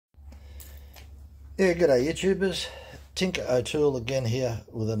Yeah, g'day YouTubers. Tinker O'Toole again here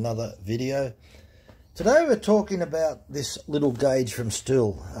with another video. Today we're talking about this little gauge from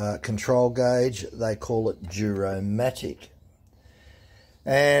Stihl, control gauge. They call it Duromatic.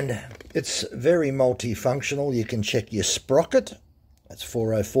 And it's very multifunctional. You can check your sprocket. That's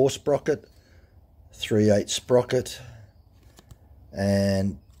 404 sprocket, 38 sprocket,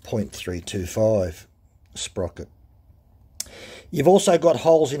 and 0.325 sprocket. You've also got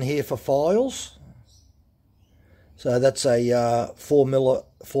holes in here for files. So that's a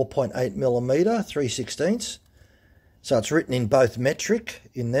 4.8 millimeter, 3/16. So it's written in both metric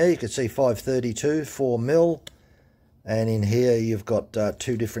in there. You can see 532, 4 mil. And in here you've got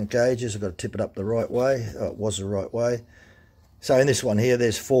two different gauges. I've got to tip it up the right way. Oh, it was the right way. So in this one here,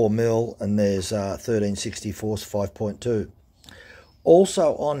 there's 4 mil and there's 13/64, 5.2.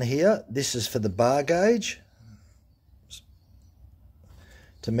 Also on here, this is for the bar gauge,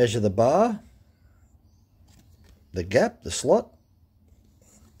 to measure the bar, the gap, the slot.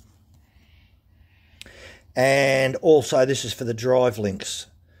 And also this is for the drive links.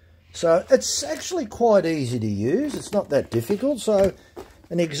 So it's actually quite easy to use. It's not that difficult. So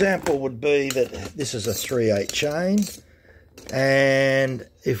an example would be that this is a 3/8 chain. And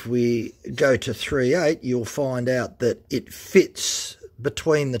if we go to 3/8, you'll find out that it fits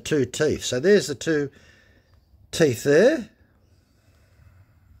between the two teeth. So there's the two teeth there.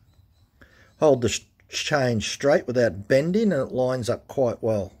 Hold the chain straight without bending and it lines up quite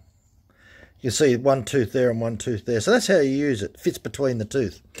well. You can see one tooth there and one tooth there. So that's how you use it. Fits between the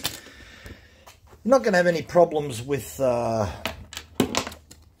tooth. You're not going to have any problems with the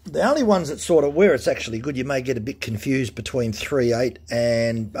only ones that sort of where it's actually good, you may get a bit confused between 3/8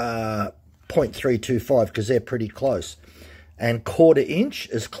 and 0.325 because they're pretty close. And 1/4 inch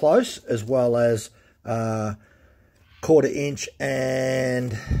is close, as well as 1/4 inch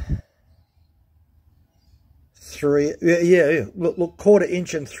and look, 1/4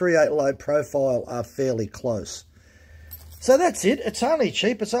 inch and 3/8 low profile are fairly close. So that's it. It's only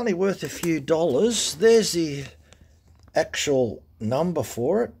cheap. It's only worth a few dollars. There's the actual number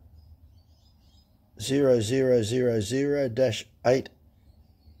for it.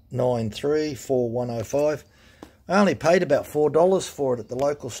 0000-8934105. I only paid about $4 for it at the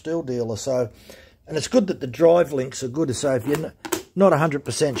local Stihl dealer. So, and it's good that the drive links are good. So if you're not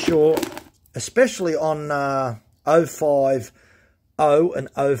 100% sure, especially on 050 and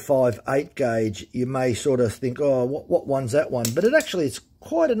 058 gauge, you may sort of think, oh, what one's that one? But it actually, it's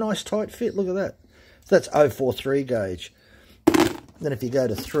quite a nice tight fit. Look at that. So that's 043 gauge. Then if you go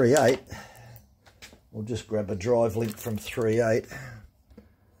to 3/8, we'll just grab a drive link from 3/8.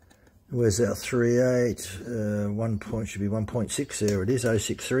 Where's our 3/8? 1 point should be 1.6. There it is,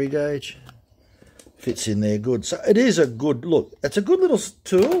 063 gauge. Fits in there good. So it is a good look. It's a good little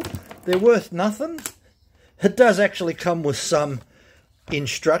tool. They're worth nothing. It does actually come with some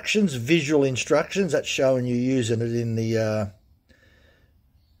instructions, visual instructions. That's showing you using it in the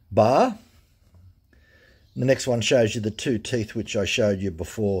bar. The next one shows you the two teeth, which I showed you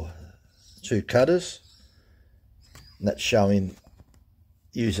before, two cutters. And that's showing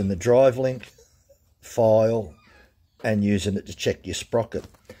using the drive link, file, and using it to check your sprocket.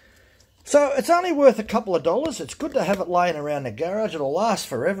 So it's only worth a couple of dollars. It's good to have it laying around the garage. It'll last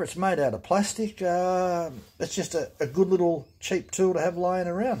forever. It's made out of plastic. It's just a good little cheap tool to have laying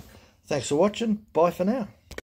around. Thanks for watching. Bye for now.